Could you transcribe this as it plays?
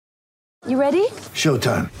You ready?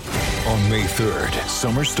 Showtime. On May 3rd,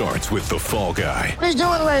 summer starts with The Fall Guy. Let's do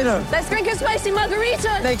it later. Let's drink a spicy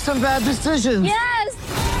margarita. Make some bad decisions. Yes!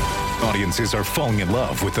 Audiences are falling in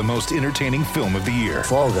love with the most entertaining film of the year.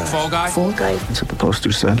 Fall Guy. Fall Guy? Fall Guy. That's what the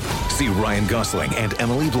poster said. See Ryan Gosling and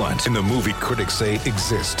Emily Blunt in the movie critics say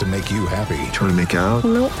exists to make you happy. Trying to make it out?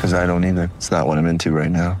 Nope. Because I don't either. It's not what I'm into right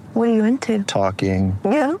now. What are you into? Talking.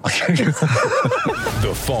 Yeah.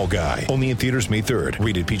 The Fall Guy. Only in theaters May 3rd.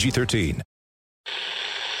 Rated PG-13.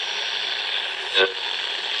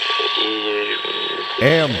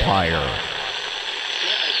 Empire.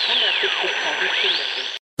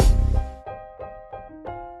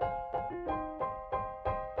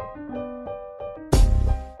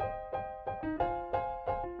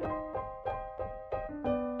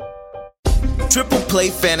 Triple Play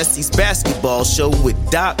Fantasy's basketball show with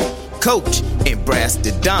Doc, Coach, and Brass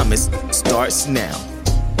Damas starts now.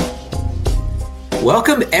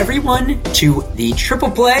 Welcome, everyone, to the Triple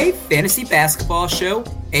Play Fantasy Basketball Show,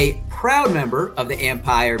 a proud member of the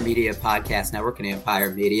Empire Media Podcast Network and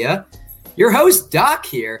Empire Media. Your host, Doc,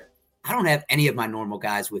 here. I don't have any of my normal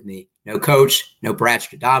guys with me. No Coach, no Brad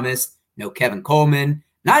Stradamus, no Kevin Coleman,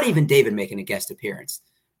 not even David making a guest appearance.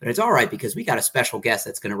 But it's all right because we got a special guest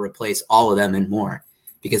that's going to replace all of them and more.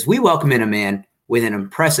 Because we welcome in a man with an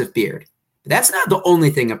impressive beard. But that's not the only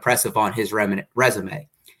thing impressive on his resume.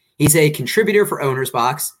 He's a contributor for Owner's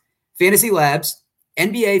Box, Fantasy Labs,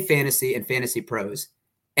 NBA Fantasy, and Fantasy Pros.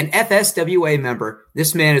 An FSWA member,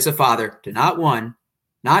 this man is a father to not one,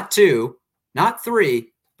 not two, not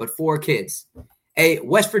three, but 4 kids. A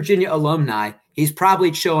West Virginia alumni, he's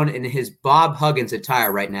probably chilling in his Bob Huggins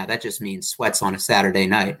attire right now. That just means sweats on a Saturday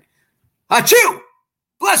night. Achoo!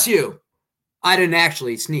 Bless you! I didn't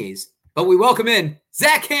actually sneeze, but we welcome in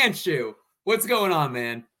Zach Hanshoe. What's going on,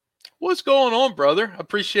 man? What's going on, brother?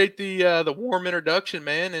 Appreciate the warm introduction,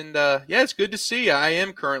 man. And yeah, it's good to see you. I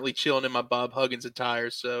am currently chilling in my Bob Huggins attire,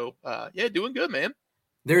 so yeah, doing good, man.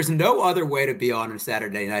 There's no other way to be on a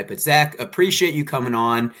Saturday night, but Zach, appreciate you coming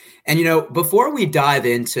on. And before we dive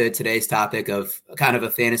into today's topic of kind of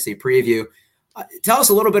a fantasy preview, tell us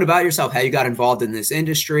a little bit about yourself, how you got involved in this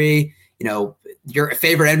industry. Your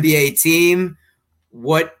favorite NBA team,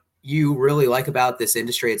 what you really like about this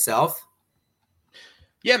industry itself.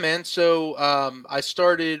 Yeah, man. So I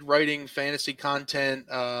started writing fantasy content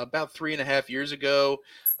about 3.5 years ago.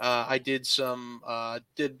 I did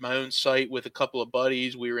my own site with a couple of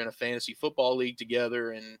buddies. We were in a fantasy football league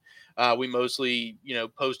together, and we mostly,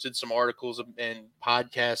 posted some articles and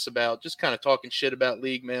podcasts about just kind of talking shit about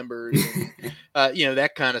league members, and,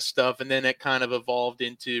 that kind of stuff. And then it kind of evolved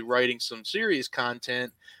into writing some serious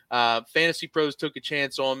content. Fantasy Pros took a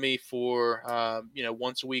chance on me for,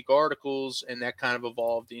 once a week articles, and that kind of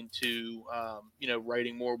evolved into,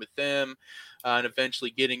 writing more with them, and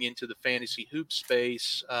eventually getting into the fantasy hoop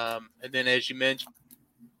space. And then, as you mentioned,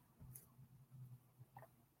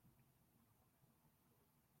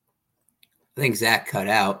 I think Zach cut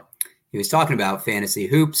out. He was talking about fantasy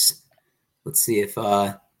hoops. Let's see if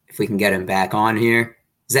we can get him back on here.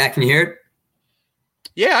 Zach, can you hear it?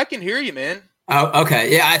 Yeah, I can hear you, man. Oh,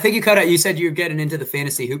 okay. Yeah, I think you cut out. You said you were getting into the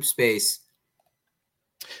fantasy hoop space.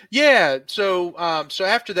 Yeah. So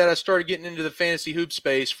after that, I started getting into the fantasy hoop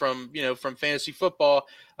space from fantasy football.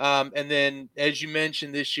 And then, as you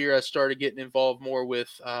mentioned, this year, I started getting involved more with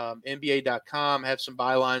NBA.com, have some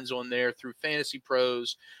bylines on there through Fantasy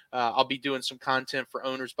Pros. I'll be doing some content for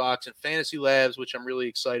Owner's Box and Fantasy Labs, which I'm really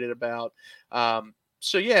excited about.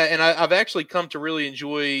 So, yeah, and I've actually come to really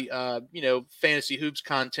enjoy, fantasy hoops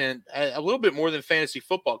content a little bit more than fantasy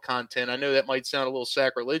football content. I know that might sound a little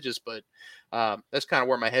sacrilegious, but that's kind of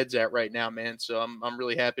where my head's at right now, man. So I'm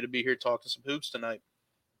really happy to be here talking some hoops tonight.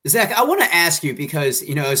 Zach, I want to ask you because,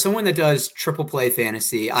 as someone that does triple play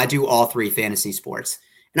fantasy, I do all 3 fantasy sports.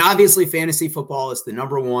 And obviously fantasy football is the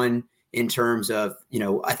number one in terms of,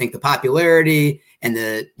 I think the popularity and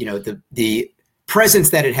the presence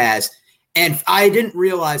that it has. And I didn't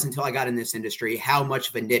realize until I got in this industry how much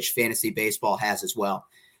of a niche fantasy baseball has as well.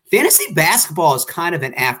 Fantasy basketball is kind of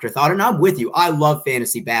an afterthought, and I'm with you. I love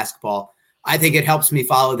fantasy basketball. I think it helps me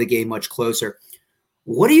follow the game much closer.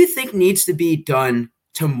 What do you think needs to be done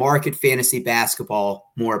to market fantasy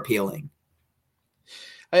basketball more appealing?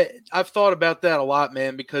 I've thought about that a lot,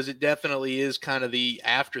 man, because it definitely is kind of the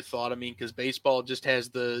afterthought. I mean, because baseball just has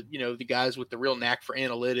the guys with the real knack for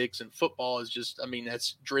analytics, and football is just,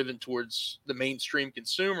 that's driven towards the mainstream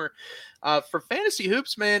consumer. For fantasy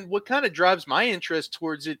hoops, man, what kind of drives my interest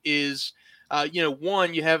towards it is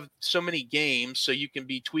one, you have so many games, so you can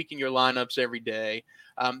be tweaking your lineups every day.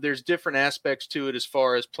 There's different aspects to it as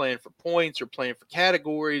far as playing for points or playing for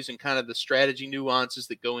categories and kind of the strategy nuances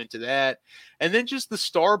that go into that. And then just the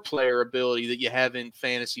star player ability that you have in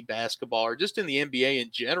fantasy basketball or just in the NBA in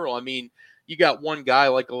general. I mean, you got one guy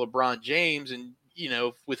like a LeBron James and,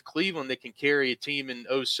 with Cleveland that can carry a team in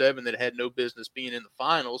 2007 that had no business being in the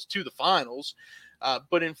finals to the finals.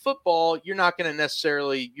 But in football, you're never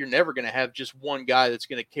going to have just one guy that's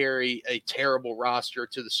going to carry a terrible roster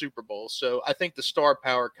to the Super Bowl. So I think the star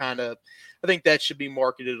power I think that should be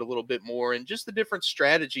marketed a little bit more and just the different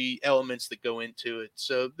strategy elements that go into it.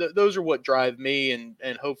 So those are what drive me, and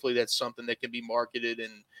hopefully that's something that can be marketed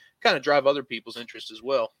and kind of drive other people's interest as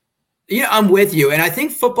well. Yeah, I'm with you. And I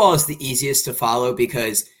think football is the easiest to follow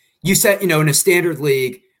because you set, in a standard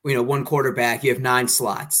league, one quarterback, you have 9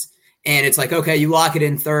 slots. And it's like, okay, you lock it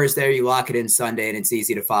in Thursday, you lock it in Sunday, and it's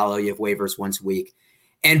easy to follow. You have waivers once a week.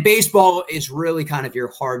 And baseball is really kind of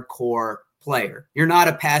your hardcore player. You're not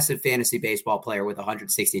a passive fantasy baseball player with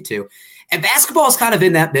 162. And basketball is kind of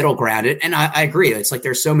in that middle ground. And I agree. It's like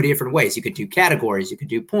there's so many different ways. You could do categories. You could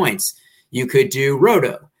do points. You could do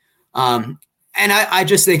roto. And I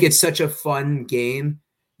just think it's such a fun game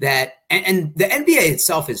that – and the NBA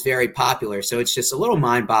itself is very popular. So it's just a little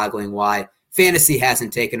mind-boggling why – fantasy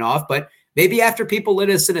hasn't taken off, but maybe after people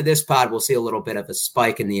listen to this pod, we'll see a little bit of a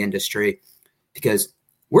spike in the industry because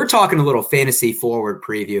we're talking a little fantasy forward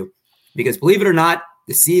preview because believe it or not,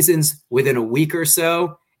 the season's within a week or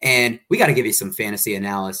so, and we got to give you some fantasy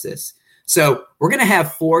analysis. So we're going to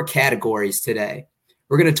have 4 categories today.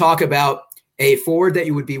 We're going to talk about a forward that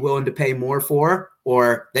you would be willing to pay more for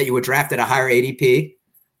or that you would draft at a higher ADP,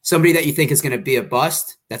 somebody that you think is going to be a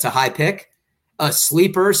bust, that's a high pick, a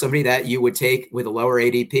sleeper, somebody that you would take with a lower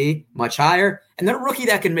ADP, much higher, and then a rookie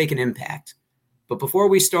that can make an impact. But before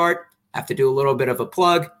we start, I have to do a little bit of a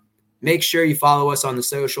plug. Make sure you follow us on the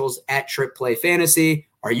socials at Trip Play Fantasy,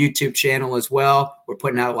 our YouTube channel as well. We're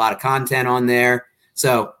putting out a lot of content on there.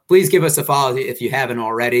 So please give us a follow if you haven't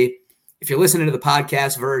already. If you're listening to the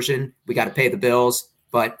podcast version, we got to pay the bills.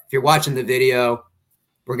 But if you're watching the video,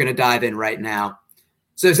 we're going to dive in right now.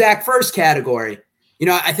 So Zach, first category,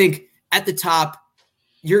 I think at the top,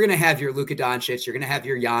 you're going to have your Luka Doncic, you're going to have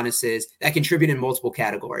your Giannis's that contribute in multiple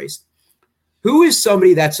categories. Who is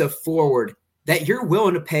somebody that's a forward that you're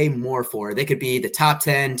willing to pay more for? They could be the top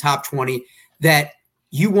 10, top 20 that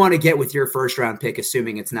you want to get with your first round pick,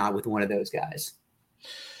 assuming it's not with one of those guys.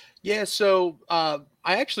 Yeah, so I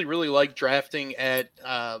actually really like drafting at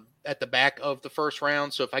the back of the first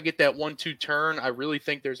round. So if I get that 1-2 turn, I really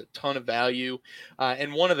think there's a ton of value.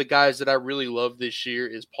 And one of the guys that I really love this year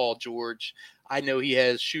is Paul George. I know he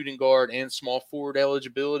has shooting guard and small forward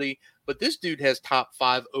eligibility, but this dude has top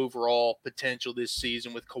 5 overall potential this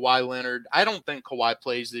season with Kawhi Leonard. I don't think Kawhi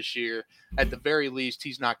plays this year. At the very least,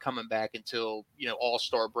 he's not coming back until,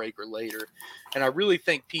 All-Star break or later. And I really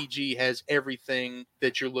think PG has everything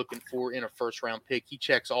that you're looking for in a first-round pick. He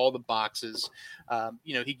checks all the boxes.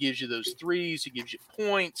 He gives you those threes. He gives you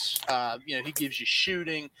points. He gives you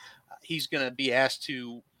shooting. He's going to be asked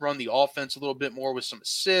to run the offense a little bit more with some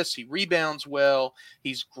assists. He rebounds well.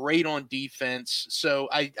 He's great on defense. So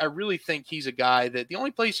I really think he's a guy that the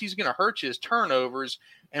only place he's going to hurt you is turnovers,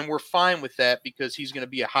 and we're fine with that because he's going to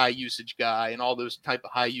be a high-usage guy, and all those type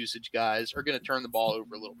of high-usage guys are going to turn the ball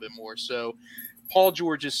over a little bit more. So Paul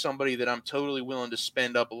George is somebody that I'm totally willing to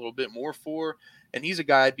spend up a little bit more for, and he's a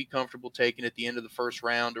guy I'd be comfortable taking at the end of the first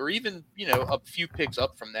round or even, a few picks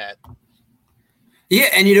up from that. Yeah,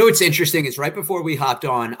 and what's interesting is right before we hopped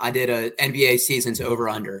on, I did a NBA seasons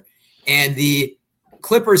over-under, and the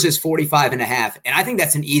Clippers is 45.5, and I think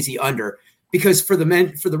that's an easy under because for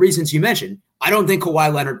the reasons you mentioned, I don't think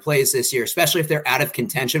Kawhi Leonard plays this year, especially if they're out of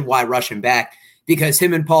contention. Why rush him back? Because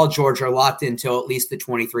him and Paul George are locked until at least the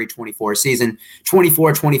 23-24 season,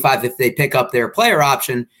 24-25 if they pick up their player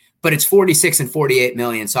option, but it's 46 and 48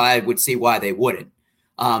 million, so I would see why they wouldn't.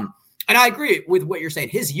 And I agree with what you're saying.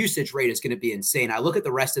 His usage rate is going to be insane. I look at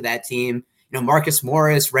the rest of that team, Marcus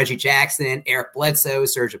Morris, Reggie Jackson, Eric Bledsoe,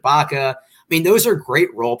 Serge Ibaka. I mean, those are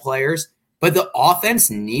great role players, but the offense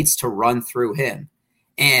needs to run through him.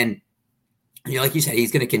 And, like you said,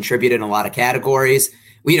 he's going to contribute in a lot of categories.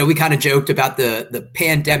 We kind of joked about the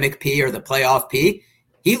pandemic P or the playoff P.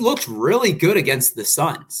 He looked really good against the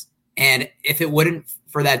Suns. And if it wouldn't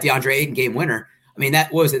for that DeAndre Ayton game winner, I mean,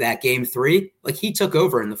 that game 3? Like, he took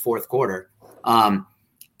over in the fourth quarter.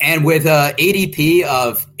 And with ADP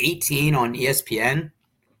of 18 on ESPN,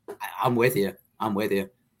 I'm with you. I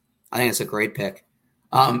think it's a great pick.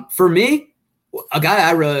 For me, a guy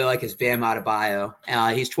I really like is Bam Adebayo.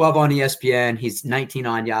 He's 12 on ESPN. He's 19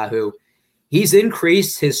 on Yahoo. He's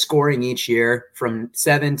increased his scoring each year from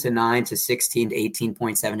 7 to 9 to 16 to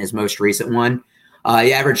 18.7, his most recent one.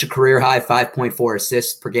 He averaged a career high 5.4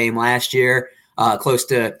 assists per game last year, close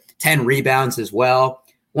to 10 rebounds as well,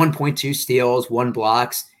 1.2 steals, 1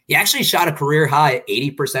 blocks. He actually shot a career high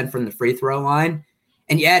 80% from the free throw line.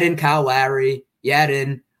 And you add in Kyle Lowry, you add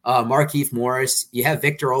in Markieff Morris, you have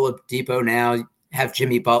Victor Oladipo now, you have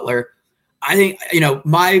Jimmy Butler. I think,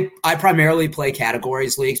 I primarily play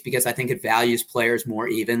categories leagues because I think it values players more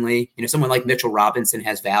evenly. Someone like Mitchell Robinson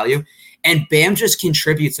has value, and Bam just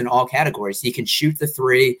contributes in all categories. He can shoot the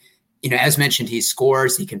three, as mentioned, he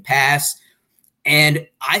scores, he can pass. And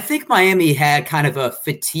I think Miami had kind of a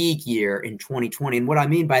fatigue year in 2020. And what I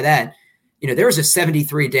mean by that, there was a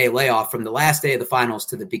 73-day layoff from the last day of the finals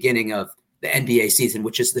to the beginning of the NBA season,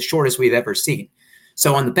 which is the shortest we've ever seen.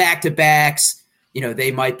 So on the back-to-backs,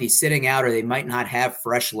 they might be sitting out or they might not have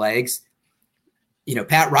fresh legs.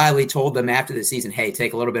 Pat Riley told them after the season, hey,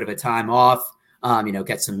 take a little bit of a time off,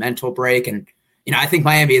 get some mental break. And, I think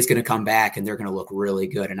Miami is going to come back and they're going to look really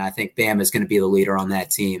good. And I think Bam is going to be the leader on that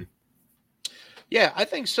team. Yeah, I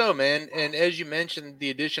think so, man. And as you mentioned, the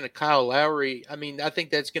addition of Kyle Lowry, I think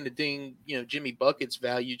that's going to ding, Jimmy Bucket's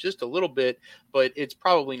value just a little bit, but it's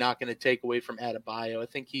probably not going to take away from Adebayo. I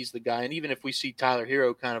think he's the guy. And even if we see Tyler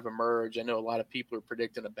Hero kind of emerge, I know a lot of people are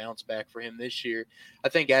predicting a bounce back for him this year. I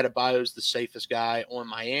think Adebayo's the safest guy on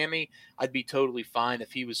Miami. I'd be totally fine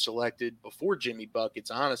if he was selected before Jimmy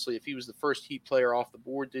Buckets. Honestly, if he was the first Heat player off the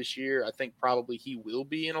board this year, I think probably he will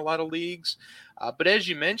be in a lot of leagues. But as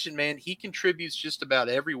you mentioned, man, he contributes just about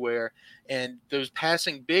everywhere. And those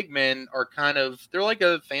passing big men are they're like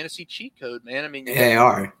a fantasy cheat code, man. They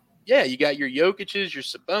are. Yeah, you got your Jokic's, your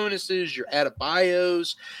Sabonises, your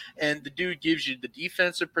Adebayos, and the dude gives you the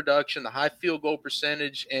defensive production, the high field goal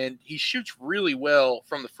percentage, and he shoots really well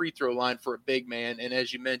from the free throw line for a big man. And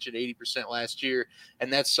as you mentioned, 80% last year,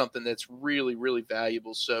 and that's something that's really, really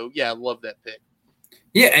valuable. So, yeah, I love that pick.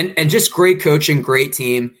 Yeah, and just great coaching, great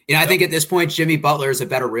team. I think at this point, Jimmy Butler is a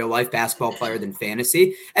better real-life basketball player than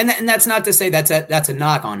fantasy. And that's not to say that's a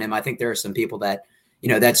knock on him. I think there are some people that,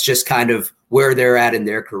 that's just kind of where they're at in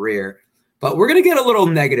their career. But we're going to get a little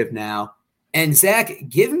negative now. And, Zach,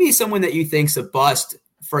 give me someone that you think's a bust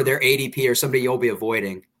for their ADP or somebody you'll be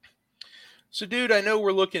avoiding. So, dude, I know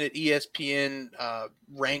we're looking at ESPN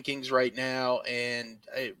rankings right now, and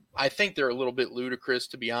I think they're a little bit ludicrous,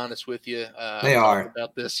 to be honest with you. They are.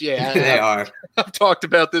 About this. Yeah, they are. I've talked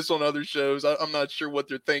about this on other shows. I'm not sure what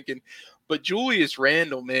they're thinking. But Julius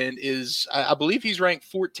Randle, man, I believe he's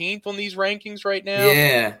ranked 14th on these rankings right now.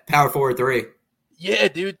 Yeah, power forward 3. Yeah,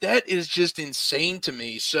 dude, that is just insane to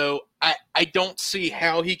me. So I don't see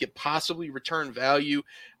how he could possibly return value.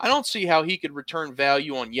 I don't see how he could return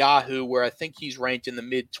value on Yahoo, where I think he's ranked in the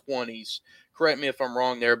mid-20s. Correct me if I'm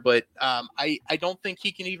wrong there, but I don't think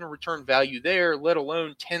he can even return value there, let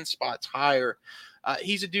alone 10 spots higher.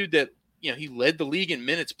 He's a dude that, he led the league in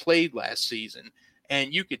minutes played last season,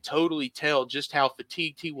 and you could totally tell just how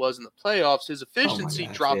fatigued he was in the playoffs. His efficiency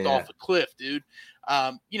dropped off a cliff, dude.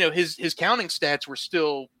 His counting stats were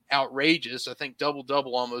still outrageous. I think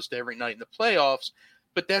double-double almost every night in the playoffs,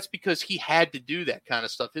 but that's because he had to do that kind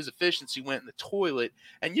of stuff. His efficiency went in the toilet,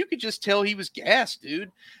 and you could just tell he was gassed,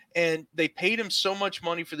 dude. And they paid him so much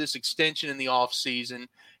money for this extension in the offseason,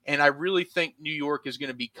 and I really think New York is going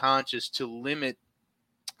to be conscious to limit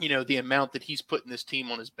the amount that he's putting this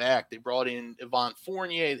team on his back. They brought in Evan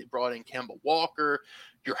Fournier. They brought in Kemba Walker.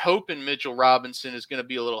 You're hoping Mitchell Robinson is going to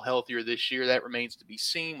be a little healthier this year. That remains to be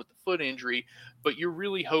seen with the foot injury. But you're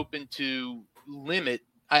really hoping to limit.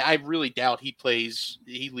 I really doubt he leads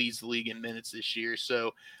the league in minutes this year.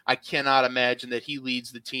 So I cannot imagine that he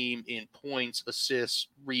leads the team in points, assists,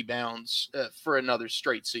 rebounds for another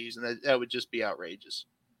straight season. That would just be outrageous.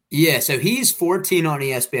 Yeah, so he's 14 on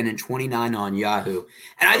ESPN and 29 on Yahoo.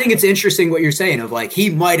 And I think it's interesting what you're saying of he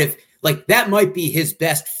might have, that might be his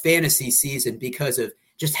best fantasy season because of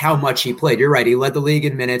just how much he played. You're right. He led the league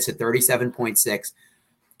in minutes at 37.6.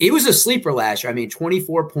 He was a sleeper last year.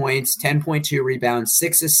 24 points, 10.2 rebounds,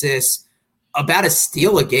 6 assists, about a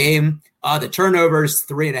steal a game. The turnovers,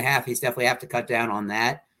 3.5. He's definitely have to cut down on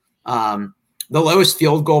that. The lowest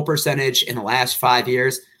field goal percentage in the last 5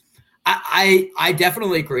 years. I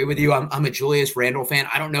definitely agree with you. I'm a Julius Randle fan.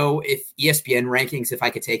 I don't know if ESPN rankings, if I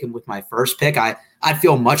could take him with my first pick, I'd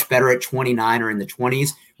feel much better at 29 or in the 20s.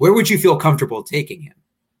 Where would you feel comfortable taking him?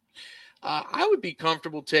 I would be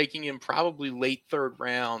comfortable taking him probably late third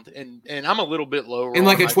round, and I'm a little bit lower. In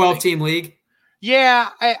a 12-team league? Yeah,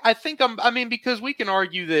 I think because we can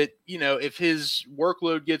argue that, if his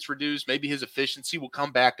workload gets reduced, maybe his efficiency will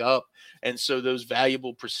come back up. And so those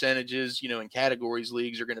valuable percentages, in categories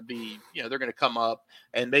leagues are going to be, they're going to come up,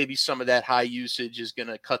 and maybe some of that high usage is going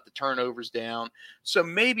to cut the turnovers down. So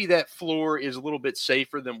maybe that floor is a little bit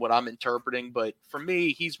safer than what I'm interpreting. But for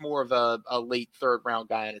me, he's more of a late third round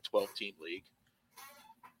guy in a 12-team league.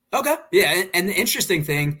 Okay. Yeah. And the interesting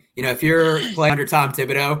thing, if you're playing under Tom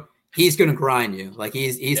Thibodeau, he's going to grind you. Like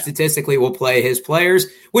he statistically will play his players,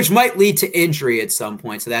 which might lead to injury at some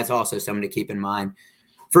point. So that's also something to keep in mind.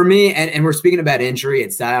 For me, and we're speaking about injury,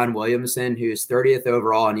 it's Zion Williamson, who's 30th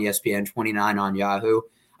overall on ESPN, 29 on Yahoo.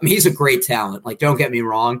 I mean, he's a great talent. Like, don't get me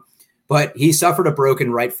wrong, but he suffered a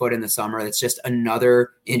broken right foot in the summer. That's just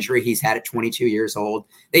another injury he's had at 22 years old.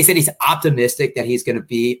 They said he's optimistic that he's going to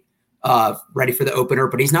be ready for the opener,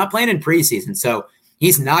 but he's not playing in preseason. So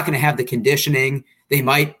he's not going to have the conditioning. They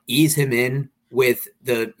might ease him in with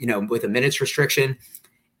with a minutes restriction.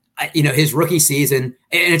 His rookie season,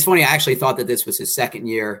 and it's funny, I actually thought that this was his second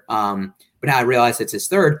year, but now I realize it's his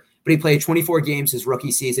third. But he played 24 games his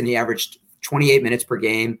rookie season. He averaged 28 minutes per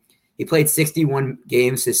game. He played 61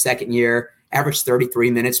 games his second year, averaged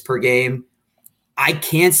 33 minutes per game. I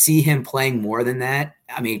can't see him playing more than that.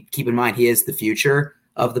 I mean, keep in mind, he is the future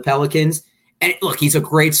of the Pelicans. And look, he's a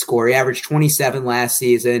great scorer. He averaged 27 last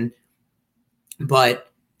season. And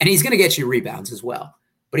he's going to get you rebounds as well.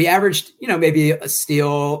 But he averaged, maybe a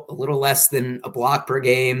steal, a little less than a block per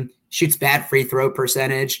game, shoots bad free throw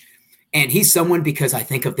percentage. And he's someone, because I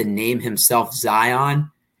think of the name himself, Zion,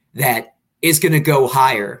 that is going to go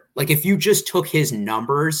higher. Like if you just took his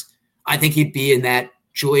numbers, I think he'd be in that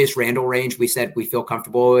Julius Randle range we said we feel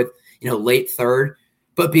comfortable with, late third.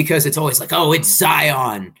 But because it's always like, oh, it's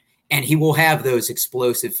Zion. And he will have those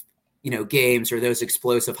explosive, games or those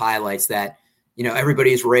explosive highlights that,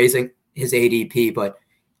 everybody's raising his ADP, but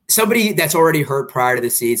somebody that's already hurt prior to the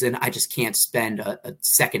season, I just can't spend a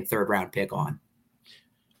second, third round pick on.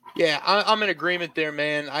 Yeah, I'm in agreement there,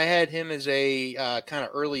 man. I had him as a kind of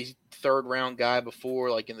early third round guy before,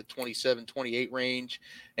 like in the 27, 28 range.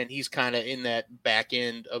 And he's kind of in that back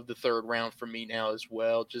end of the third round for me now as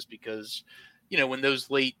well, just because, when those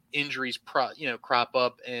late injuries crop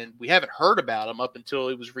up and we haven't heard about them up until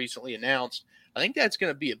it was recently announced, I think that's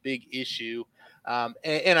going to be a big issue.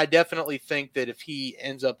 And I definitely think that if he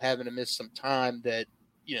ends up having to miss some time, that,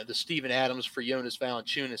 the Steven Adams for Jonas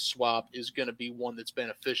Valanciunas swap is going to be one that's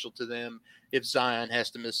beneficial to them if Zion has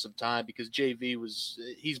to miss some time, because JV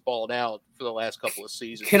he's balled out for the last couple of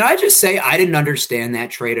seasons. Can I just say I didn't understand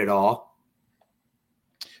that trade at all?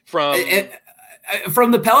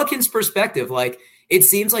 From the Pelicans' perspective, like it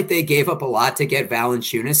seems like they gave up a lot to get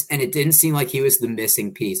Valanciunas, and it didn't seem like he was the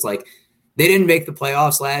missing piece. Like they didn't make the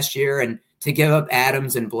playoffs last year, and to give up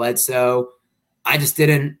Adams and Bledsoe, I just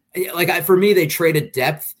didn't like. For me, they traded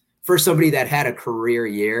depth for somebody that had a career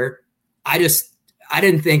year. I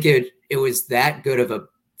didn't think it was that good of a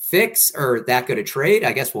fix or that good a trade.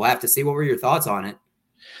 I guess we'll have to see. What were your thoughts on it?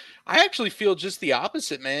 I actually feel just the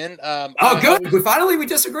opposite, man. Good. We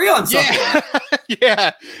disagree on something.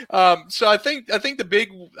 Yeah. So I think the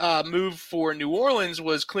big move for New Orleans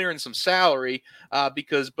was clearing some salary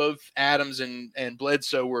because both Adams and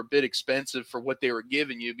Bledsoe were a bit expensive for what they were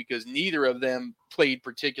giving you, because neither of them played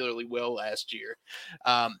particularly well last year.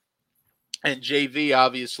 And JV,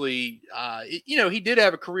 obviously, he did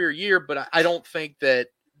have a career year, but I don't think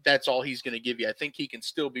that's all he's going to give you. I think he can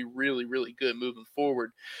still be really, really good moving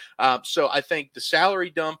forward. So I think the salary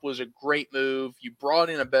dump was a great move. You brought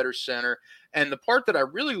in a better center. And the part that I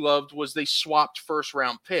really loved was they swapped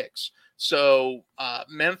first-round picks. So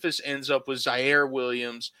Memphis ends up with Zaire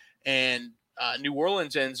Williams, and New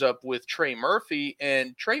Orleans ends up with Trey Murphy.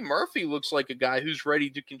 And Trey Murphy looks like a guy who's ready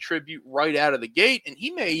to contribute right out of the gate, and he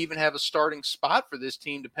may even have a starting spot for this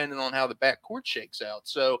team depending on how the backcourt shakes out.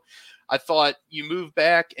 So I thought you move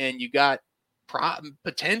back and you got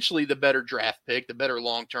potentially the better draft pick, the better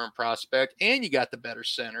long-term prospect, and you got the better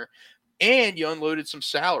center, and you unloaded some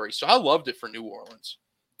salary. So I loved it for New Orleans.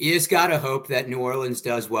 You just got to hope that New Orleans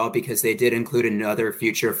does well, because they did include another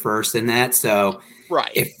future first in that. So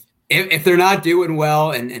right. If they're not doing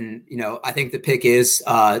well, and I think the pick is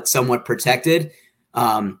somewhat protected,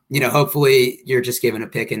 hopefully you're just given a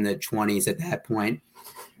pick in the 20s at that point.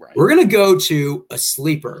 Right. We're going to go to a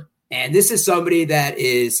sleeper. And this is somebody that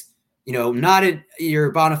is, not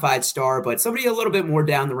your bona fide star, but somebody a little bit more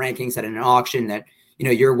down the rankings at an auction that,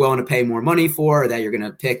 you're willing to pay more money for, or that you're going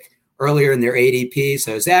to pick earlier in their ADP.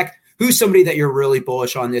 So, Zach, who's somebody that you're really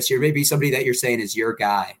bullish on this year? Maybe somebody that you're saying is your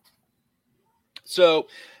guy. So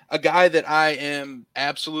a guy that I am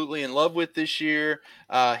absolutely in love with this year.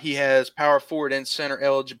 He has power forward and center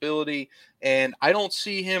eligibility, and I don't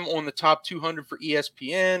see him on the top 200 for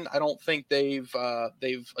ESPN. I don't think they've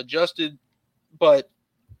adjusted, but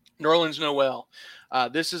Nerlens Noel.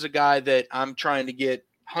 This is a guy that I'm trying to get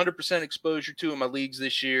 100% exposure to in my leagues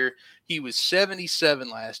this year. He was 77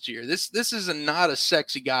 last year. This is not a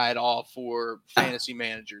sexy guy at all for fantasy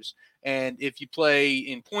managers. And if you play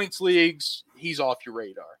in points leagues, he's off your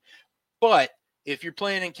radar. But if you're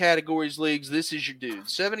playing in categories leagues, this is your dude.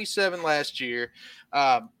 77 last year.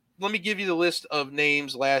 Let me give you the list of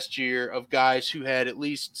names last year of guys who had at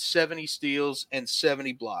least 70 steals and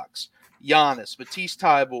 70 blocks. Giannis, Matisse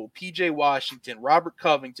Thybulle, P.J. Washington, Robert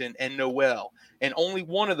Covington, and Noel. And only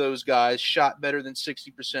one of those guys shot better than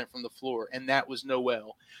 60% from the floor, and that was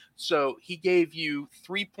Noel. So he gave you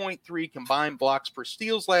 3.3 combined blocks per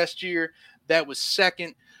steals last year. That was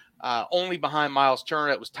second, only behind Miles Turner.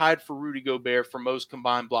 That was tied for Rudy Gobert for most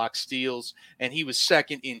combined block steals, and he was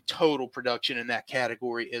second in total production in that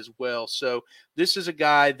category as well. So this is a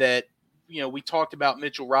guy that, we talked about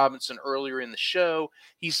Mitchell Robinson earlier in the show.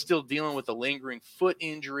 He's still dealing with a lingering foot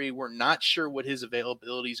injury. We're not sure what his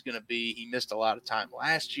availability is going to be. He missed a lot of time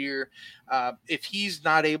last year. If he's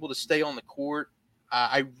not able to stay on the court,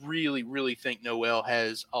 I really, really think Noel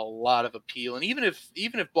has a lot of appeal. And even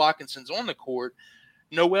if Blockinson's on the court,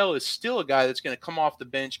 Noel is still a guy that's going to come off the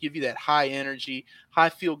bench, give you that high energy, high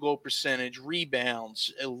field goal percentage,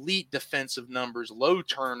 rebounds, elite defensive numbers, low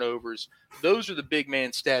turnovers. Those are the big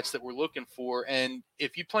man stats that we're looking for. And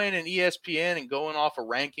if you're playing in ESPN and going off of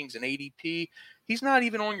rankings and ADP, he's not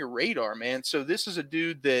even on your radar, man. So this is a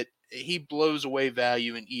dude that he blows away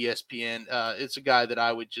value in ESPN. It's a guy that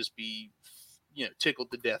I would just be,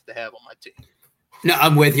 tickled to death to have on my team. No,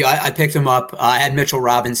 I'm with you. I picked him up. I had Mitchell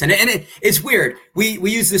Robinson. And it's weird. We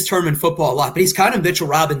use this term in football a lot, but he's kind of Mitchell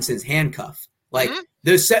Robinson's handcuff. Like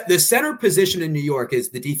the center position in New York is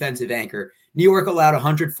the defensive anchor. New York allowed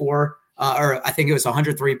 104, or I think it was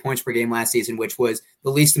 103 points per game last season, which was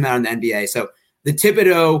the least amount in the NBA. So the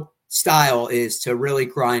Thibodeau style is to really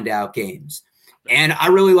grind out games. And I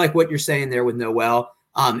really like what you're saying there with Noel.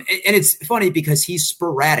 And it's funny because he's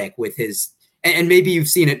sporadic with his, and maybe you've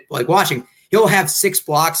seen it like watching. He'll have 6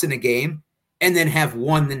 blocks in a game and then have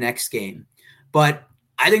 1 the next game. But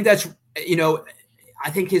I think that's, I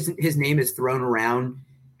think his name is thrown around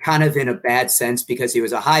kind of in a bad sense because he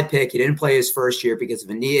was a high pick. He didn't play his first year because of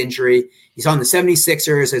a knee injury. He's on the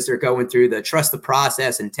 76ers as they're going through the trust the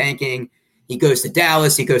process and tanking. He goes to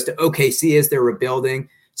Dallas. He goes to OKC as they're rebuilding.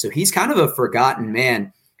 So he's kind of a forgotten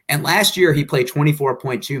man. And last year he played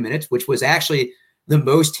 24.2 minutes, which was actually the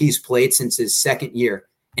most he's played since his second year.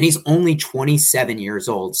 And he's only 27 years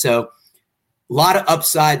old. So a lot of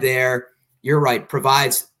upside there. You're right.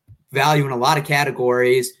 Provides value in a lot of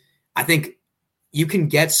categories. I think you can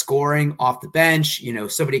get scoring off the bench.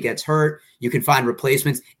 Somebody gets hurt. You can find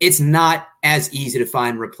replacements. It's not as easy to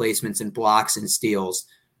find replacements in blocks and steals.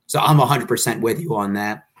 So I'm 100% with you on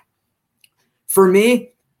that. For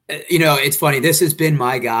me, it's funny. This has been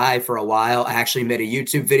my guy for a while. I actually made a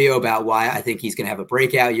YouTube video about why I think he's going to have a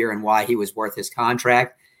breakout year and why he was worth his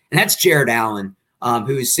contract. And that's Jared Allen,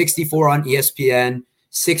 who's 64 on ESPN,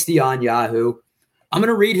 60 on Yahoo. I'm going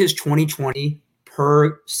to read his 2020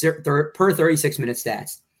 per 36-minute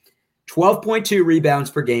stats. 12.2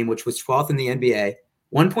 rebounds per game, which was 12th in the NBA.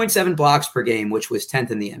 1.7 blocks per game, which was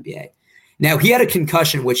 10th in the NBA. Now, he had a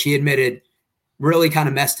concussion, which he admitted really kind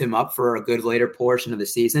of messed him up for a good later portion of the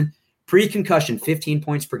season. Pre-concussion, 15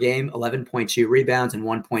 points per game, 11.2 rebounds, and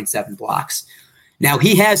 1.7 blocks. Now,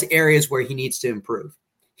 he has areas where he needs to improve.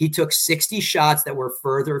 He took 60 shots that were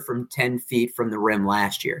further from 10 feet from the rim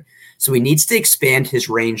last year. So he needs to expand his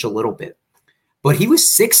range a little bit. But he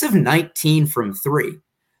was 6 of 19 from 3.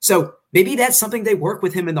 So maybe that's something they work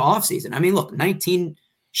with him in the offseason. I mean, look, 19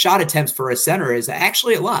 shot attempts for a center is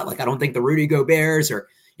actually a lot. Like, I don't think the Rudy Goberts or,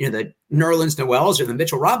 the Nerlens Noels or the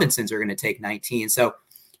Mitchell Robinsons are going to take 19. So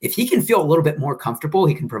if he can feel a little bit more comfortable,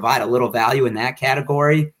 he can provide a little value in that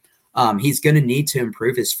category. He's going to need to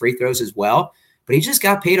improve his free throws as well. But he just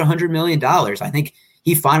got paid $100 million. I think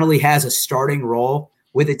he finally has a starting role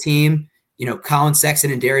with a team. Colin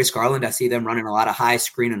Sexton and Darius Garland, I see them running a lot of high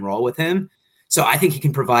screen and roll with him. So I think he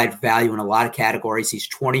can provide value in a lot of categories. He's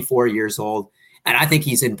 24 years old, and I think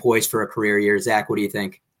he's in poise for a career year. Zach, what do you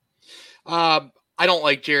think? I don't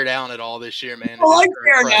like Jared Allen at all this year, man. I like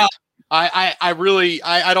Jared Allen.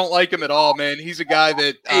 I don't like him at all, man. He's a guy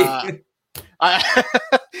that I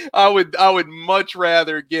I would much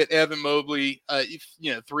rather get Evan Mobley,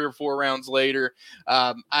 3 or 4 rounds later.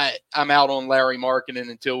 I'm out on Larry Markkinen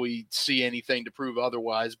until we see anything to prove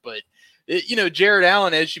otherwise. But Jared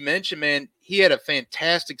Allen, as you mentioned, man, he had a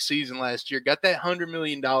fantastic season last year. Got that $100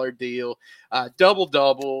 million deal,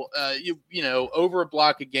 double, over a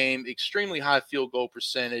block a game, extremely high field goal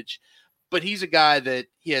percentage. But he's a guy that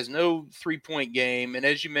he has no 3-point game. And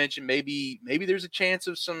as you mentioned, maybe there's a chance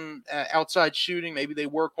of some outside shooting. Maybe they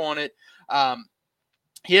work on it.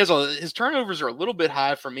 His turnovers are a little bit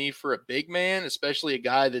high for me for a big man, especially a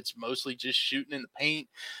guy that's mostly just shooting in the paint.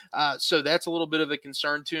 So that's a little bit of a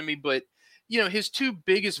concern to me. But, his 2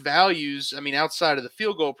 biggest values, outside of the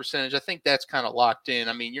field goal percentage, I think that's kind of locked in.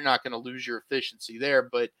 You're not going to lose your efficiency there.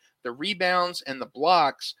 But the rebounds and the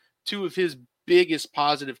blocks, 2 of his biggest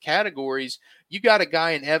positive categories, you got a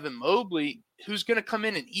guy in Evan Mobley who's going to come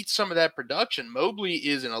in and eat some of that production. Mobley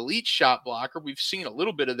is an elite shot blocker. We've seen a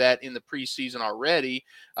little bit of that in the preseason already,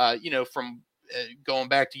 from going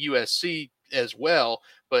back to USC as well.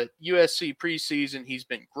 But USC preseason, he's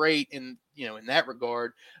been great in that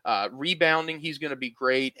regard. Rebounding, he's going to be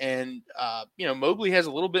great. And, Mobley has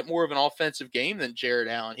a little bit more of an offensive game than Jared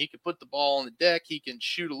Allen. He can put the ball on the deck. He can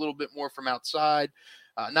shoot a little bit more from outside.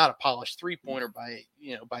 Not a polished 3-pointer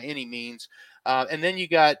by any means. And then you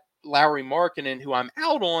got Larry Markkinen, who I'm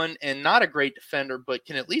out on and not a great defender, but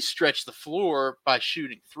can at least stretch the floor by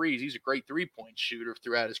shooting threes. He's a great 3-point shooter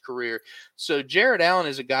throughout his career. So Jared Allen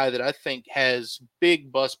is a guy that I think has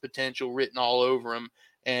big bust potential written all over him.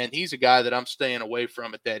 And he's a guy that I'm staying away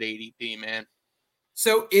from at that ADP, man.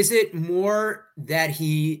 So is it more that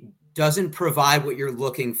he doesn't provide what you're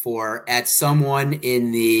looking for at someone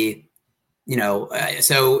in the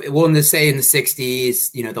so we'll just say in the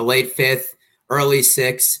 60s, the late 5th, early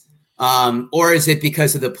 6th, or is it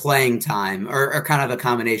because of the playing time or kind of a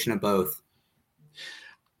combination of both?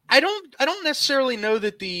 I don't necessarily know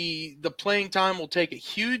that the playing time will take a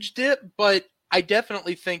huge dip, but I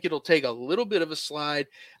definitely think it'll take a little bit of a slide.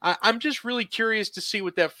 I'm just really curious to see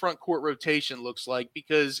what that front court rotation looks like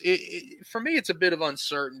because for me, it's a bit of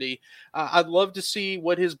uncertainty. I'd love to see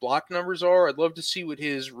what his block numbers are. I'd love to see what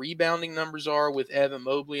his rebounding numbers are with Evan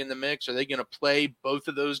Mobley in the mix. Are they going to play both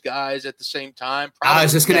of those guys at the same time? Probably. I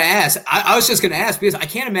was just going to ask. I was just going to ask because I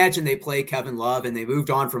can't imagine they play Kevin Love and they moved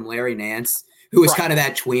on from Larry Nance, who was kind of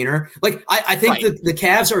that tweener. Like I think the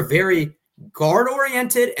Cavs are very guard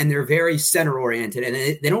oriented and they're very center oriented and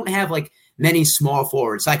they don't have like many small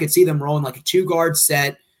forwards. So I could see them rolling like a 2-guard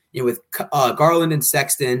set, with Garland and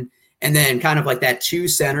Sexton and then kind of like that 2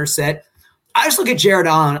 center set. I just look at Jared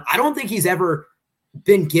Allen. I don't think he's ever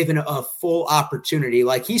been given a full opportunity.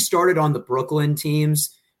 Like he started on the Brooklyn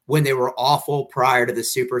teams when they were awful prior to the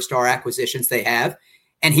superstar acquisitions they have.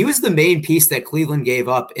 And he was the main piece that Cleveland gave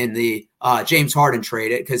up in the James Harden trade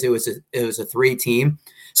because it was a 3-team.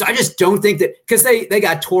 So I just don't think that because they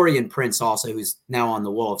got Taurean Prince also, who's now on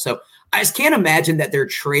the Wolves. So I just can't imagine that they're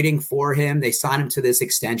trading for him. They signed him to this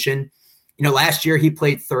extension. Last year he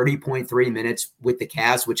played 30.3 minutes with the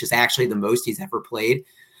Cavs, which is actually the most he's ever played.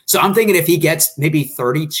 So I'm thinking if he gets maybe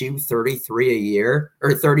 32, 33 a year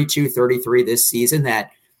or 32, 33 this season,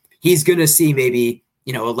 that he's going to see maybe,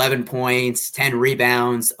 11 points, 10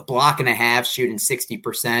 rebounds, a block and a half, shooting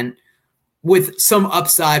 60%. With some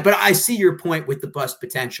upside, but I see your point with the bust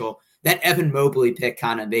potential. That Evan Mobley pick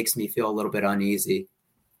kind of makes me feel a little bit uneasy.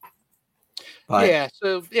 But,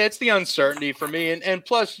 it's the uncertainty for me, and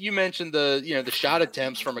plus you mentioned the shot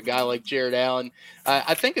attempts from a guy like Jared Allen.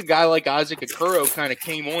 I think a guy like Isaac Okoro kind of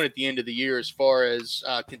came on at the end of the year as far as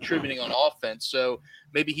contributing on offense. So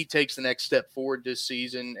maybe he takes the next step forward this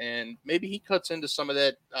season, and maybe he cuts into some of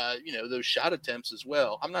that, those shot attempts as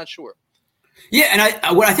well. I'm not sure. Yeah,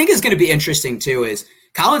 and what I think is going to be interesting too is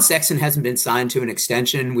Colin Sexton hasn't been signed to an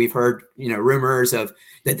extension. We've heard, rumors of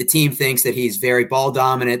that the team thinks that he's very ball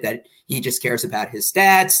dominant, that he just cares about his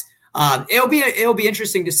stats. It'll be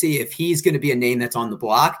interesting to see if he's going to be a name that's on the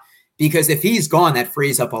block because if he's gone, that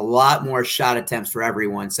frees up a lot more shot attempts for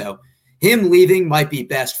everyone. So him leaving might be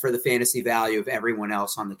best for the fantasy value of everyone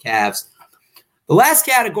else on the Cavs. The last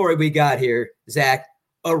category we got here, Zach.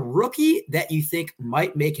 A rookie that you think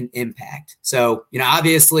might make an impact. So,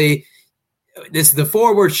 obviously this is the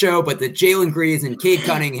forward show, but the Jalen Greens and Cade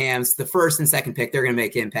Cunningham's the first and second pick, they're going to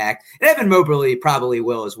make impact. And Evan Mobley probably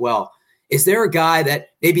will as well. Is there a guy that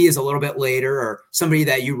maybe is a little bit later or somebody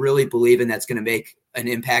that you really believe in that's going to make an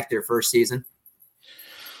impact their first season?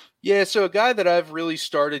 Yeah, so a guy that I've really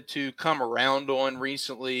started to come around on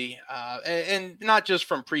recently, and not just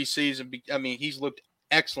from preseason. He's looked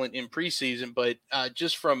excellent in preseason, but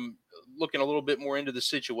just from looking a little bit more into the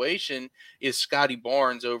situation is Scotty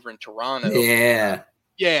Barnes over in Toronto. Yeah.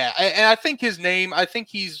 Yeah. And I think his name, I think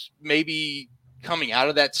he's maybe coming out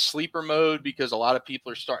of that sleeper mode because a lot of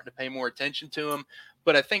people are starting to pay more attention to him.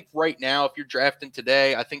 But I think right now, if you're drafting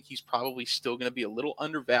today, I think he's probably still going to be a little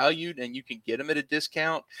undervalued, and you can get him at a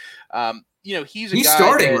discount. He's guy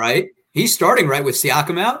starting, right? He's starting, right, with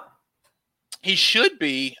Siakam out? He should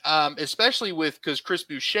be, especially because Chris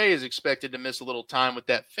Boucher is expected to miss a little time with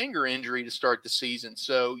that finger injury to start the season.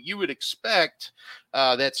 So you would expect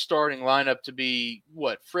that starting lineup to be,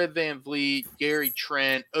 Fred VanVleet, Gary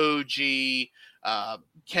Trent, OG,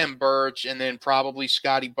 Kem Birch, and then probably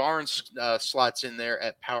Scotty Barnes slots in there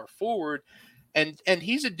at power forward. And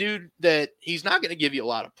he's a dude that he's not going to give you a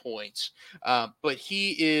lot of points, but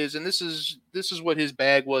he is, and this is what his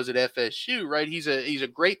bag was at FSU, right? He's a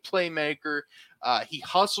great playmaker. He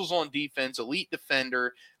hustles on defense, elite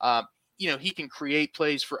defender. He can create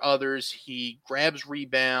plays for others. He grabs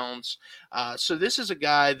rebounds. So this is a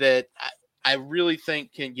guy that I really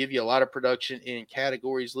think can give you a lot of production in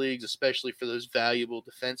categories leagues, especially for those valuable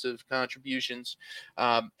defensive contributions.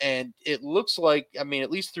 And it looks like,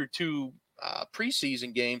 at least through two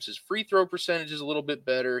preseason games, his free throw percentage is a little bit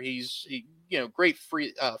better. He's great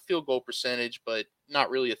free field goal percentage, but not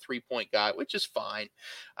really a 3-point guy, which is fine.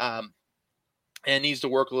 And needs to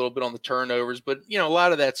work a little bit on the turnovers, but a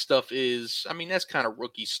lot of that stuff is, that's kind of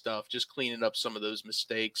rookie stuff, just cleaning up some of those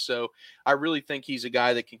mistakes. So I really think he's a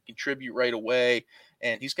guy that can contribute right away,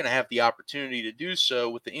 and he's going to have the opportunity to do so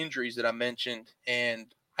with the injuries that I mentioned. And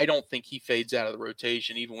I don't think he fades out of the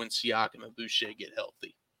rotation, even when Siakam and Boucher get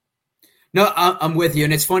healthy. No, I'm with you.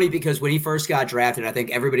 And it's funny because when he first got drafted, I think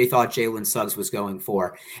everybody thought Jalen Suggs was going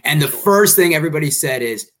for. And the first thing everybody said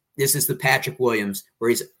is, this is the Patrick Williams, where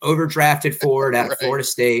he's overdrafted forward out of Florida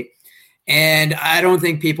State. And I don't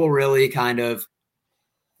think people really kind of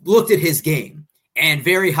looked at his game. And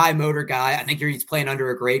very high motor guy. I think he's playing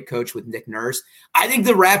under a great coach with Nick Nurse. I think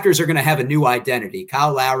the Raptors are going to have a new identity.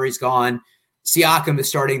 Kyle Lowry's gone. Siakam is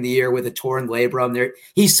starting the year with a torn labrum.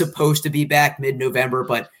 He's supposed to be back mid-November,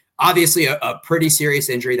 but obviously a pretty serious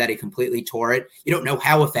injury that he completely tore it. You don't know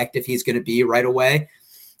how effective he's going to be right away.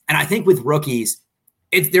 And I think with rookies,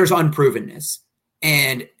 there's unprovenness.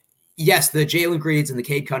 And yes, the Jalen Greeds and the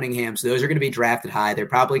Cade Cunninghams, those are going to be drafted high. They're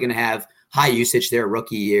probably going to have high usage their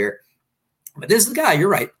rookie year. But this is the guy, you're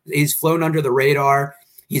right. He's flown under the radar.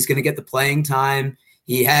 He's going to get the playing time.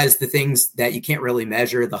 He has the things that you can't really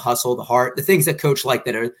measure, the hustle, the heart, the things that coach like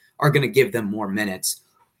that are going to give them more minutes.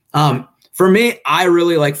 For me, I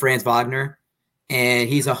really like Franz Wagner, and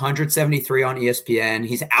he's 173 on ESPN.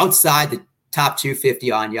 He's outside the top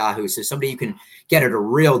 250 on Yahoo, so somebody you can get at a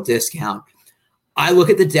real discount. I look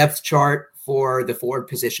at the depth chart for the forward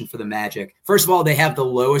position for the Magic. First of all, they have the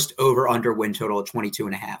lowest over-under win total at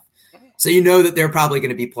 22.5. So you know that they're probably going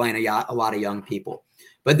to be playing a lot of young people.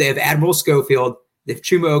 But they have Admiral Schofield, they have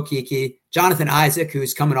Chuma Okeke, Jonathan Isaac,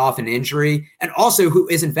 who's coming off an injury, and also who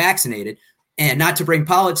isn't vaccinated. And not to bring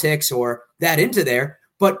politics or that into there,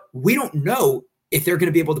 but we don't know if they're going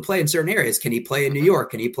to be able to play in certain areas. Can he play in New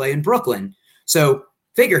York? Can he play in Brooklyn? So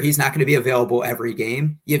figure he's not going to be available every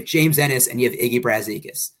game. You have James Ennis and you have Iggy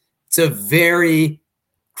Brazdeikis. It's a very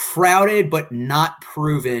crowded but not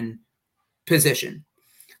proven position.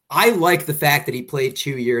 I like the fact that he played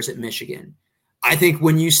 2 years at Michigan. I think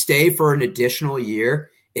when you stay for an additional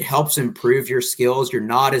year, it helps improve your skills. You're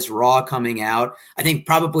not as raw coming out. I think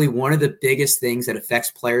probably one of the biggest things that affects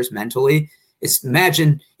players mentally is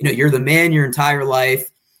imagine, you're the man your entire life.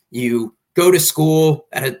 You go to school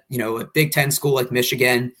at a Big Ten school like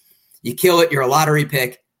Michigan. You kill it. You're a lottery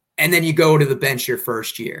pick. And then you go to the bench your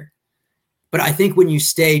first year. But I think when you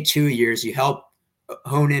stay 2 years, you help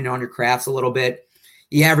hone in on your crafts a little bit.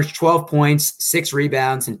 He averaged 12 points, 6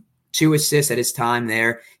 rebounds, and 2 assists at his time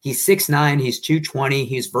there. He's 6'9", he's 220,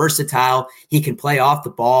 he's versatile. He can play off the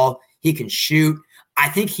ball. He can shoot. I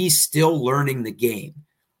think he's still learning the game.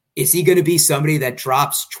 Is he going to be somebody that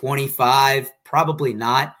drops 25? Probably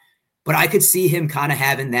not. But I could see him kind of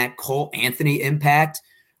having that Cole Anthony impact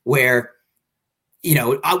where,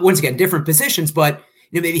 once again, different positions, but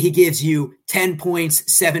maybe he gives you 10 points,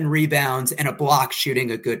 7 rebounds, and a block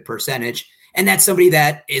shooting a good percentage. And that's somebody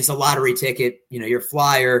that is a lottery ticket, your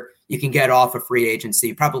flyer, you can get off of free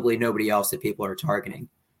agency, probably nobody else that people are targeting.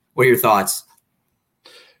 What are your thoughts?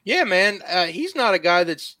 Yeah, man, he's not a guy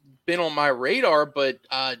that's been on my radar, but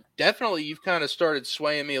definitely you've kind of started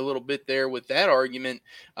swaying me a little bit there with that argument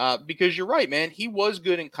because you're right, man. He was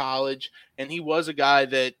good in college, and he was a guy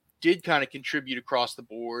that did kind of contribute across the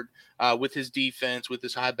board with his defense, with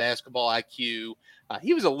his high basketball IQ.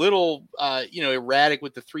 He was a little, erratic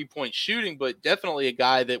with the 3-point shooting, but definitely a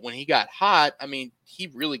guy that when he got hot, I mean, he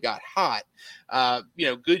really got hot.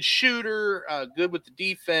 Good shooter, good with the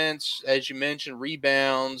defense, as you mentioned,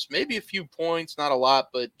 rebounds, maybe a few points, not a lot,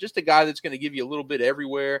 but just a guy that's going to give you a little bit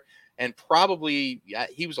everywhere. And probably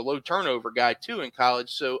he was a low turnover guy too in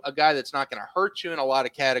college. So a guy that's not going to hurt you in a lot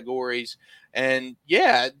of categories. And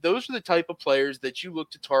yeah, those are the type of players that you look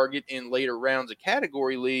to target in later rounds of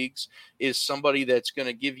category leagues, is somebody that's going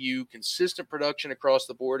to give you consistent production across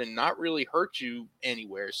the board and not really hurt you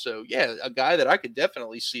anywhere. So yeah, a guy that I could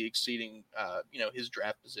definitely see exceeding, his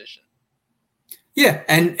draft position. Yeah,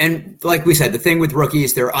 and like we said, the thing with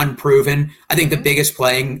rookies, they're unproven. I think the biggest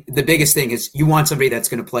thing is you want somebody that's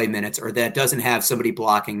going to play minutes or that doesn't have somebody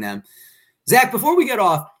blocking them. Zach, before we get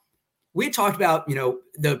off, we talked about,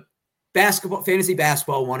 the fantasy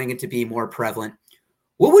basketball, wanting it to be more prevalent.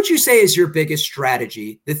 What would you say is your biggest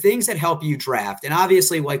strategy, the things that help you draft? And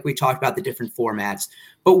obviously, like we talked about the different formats,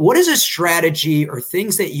 but what is a strategy or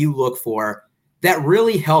things that you look for that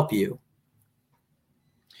really help you?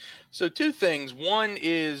 So 2 things. One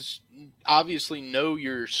is obviously know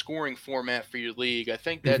your scoring format for your league. I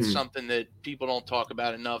think that's something that people don't talk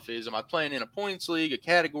about enough is, am I playing in a points league, a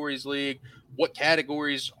categories league? What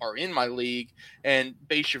categories are in my league? And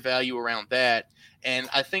base your value around that. And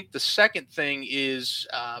I think the second thing is,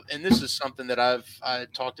 and this is something that I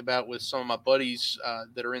talked about with some of my buddies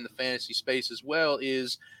that are in the fantasy space as well,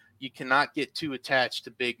 is you cannot get too attached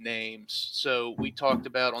to big names. So we talked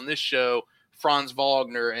about on this show Franz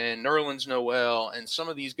Wagner and Nerlens Noel and some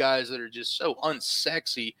of these guys that are just so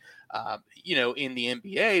unsexy, in the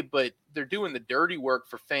NBA, but they're doing the dirty work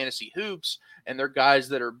for fantasy hoops, and they're guys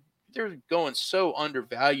that they're going so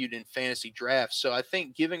undervalued in fantasy drafts. So I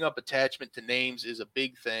think giving up attachment to names is a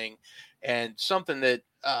big thing, and something that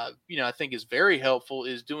I think is very helpful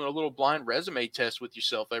is doing a little blind resume test with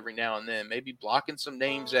yourself every now and then, maybe blocking some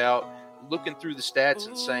names out, looking through the stats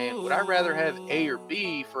and saying, would I rather have A or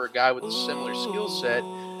B for a guy with a similar skill set?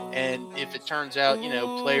 And if it turns out,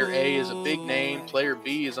 player A is a big name, player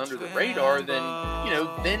B is under the radar,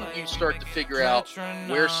 then you start to figure out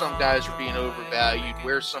where some guys are being overvalued,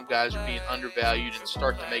 where some guys are being undervalued, and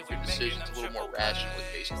start to make your decisions a little more rationally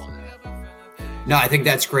based on that. No, I think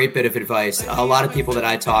that's a great bit of advice. A lot of people that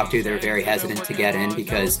I talk to, they're very hesitant to get in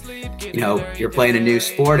because, you're playing a new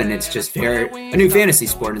sport and it's just a new fantasy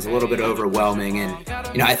sport, and it's a little bit overwhelming. And,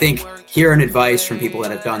 I think hearing advice from people that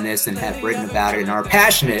have done this and have written about it and are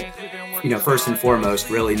passionate, first and foremost,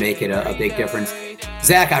 really make it a big difference.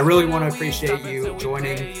 Zach, I really want to appreciate you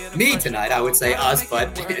joining me tonight. I would say us,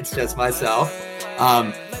 but it's just myself.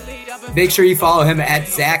 Make sure you follow him at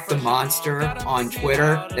Zach the Monster on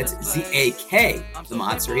Twitter. That's ZAK the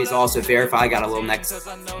Monster. He's also verified. Got a little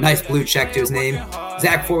nice blue check to his name.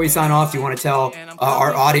 Zach, before we sign off, do you want to tell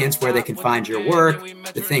our audience where they can find your work,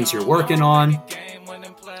 the things you're working on?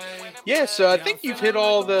 Yeah, so I think you've hit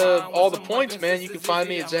all the points, man. You can find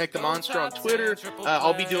me at Zach the Monster on Twitter.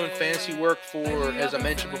 I'll be doing fantasy work for, as I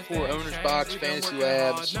mentioned before, Owner's Box, Fantasy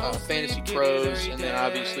Labs, Fantasy Pros, and then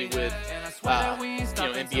obviously with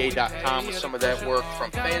NBA.com with some of that work from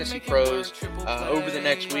Fantasy Pros. Over the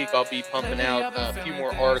next week, I'll be pumping out a few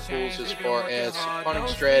more articles as far as some punting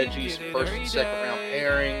strategies, some first and second round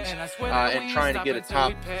pairings, and trying to get a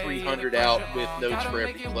top 300 out with notes for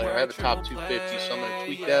every player. I have a top 250, so I'm going to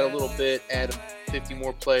tweak that a little bit, add 50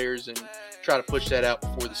 more players, and try to push that out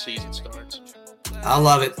before the season starts. I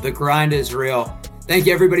love it. The grind is real. Thank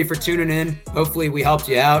you, everybody, for tuning in. Hopefully we helped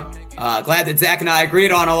you out. Glad that Zach and I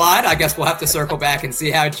agreed on a lot. I guess we'll have to circle back and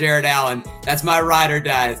see how Jared Allen, that's my ride or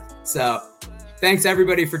die. So thanks,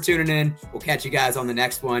 everybody, for tuning in. We'll catch you guys on the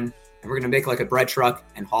next one. And we're going to make like a bread truck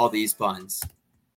and haul these buns.